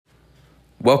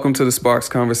Welcome to the Sparx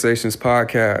Conversations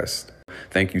podcast.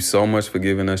 Thank you so much for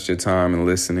giving us your time and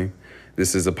listening.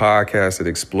 This is a podcast that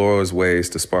explores ways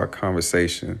to spark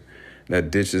conversation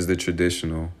that ditches the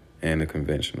traditional and the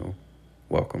conventional.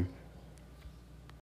 Welcome.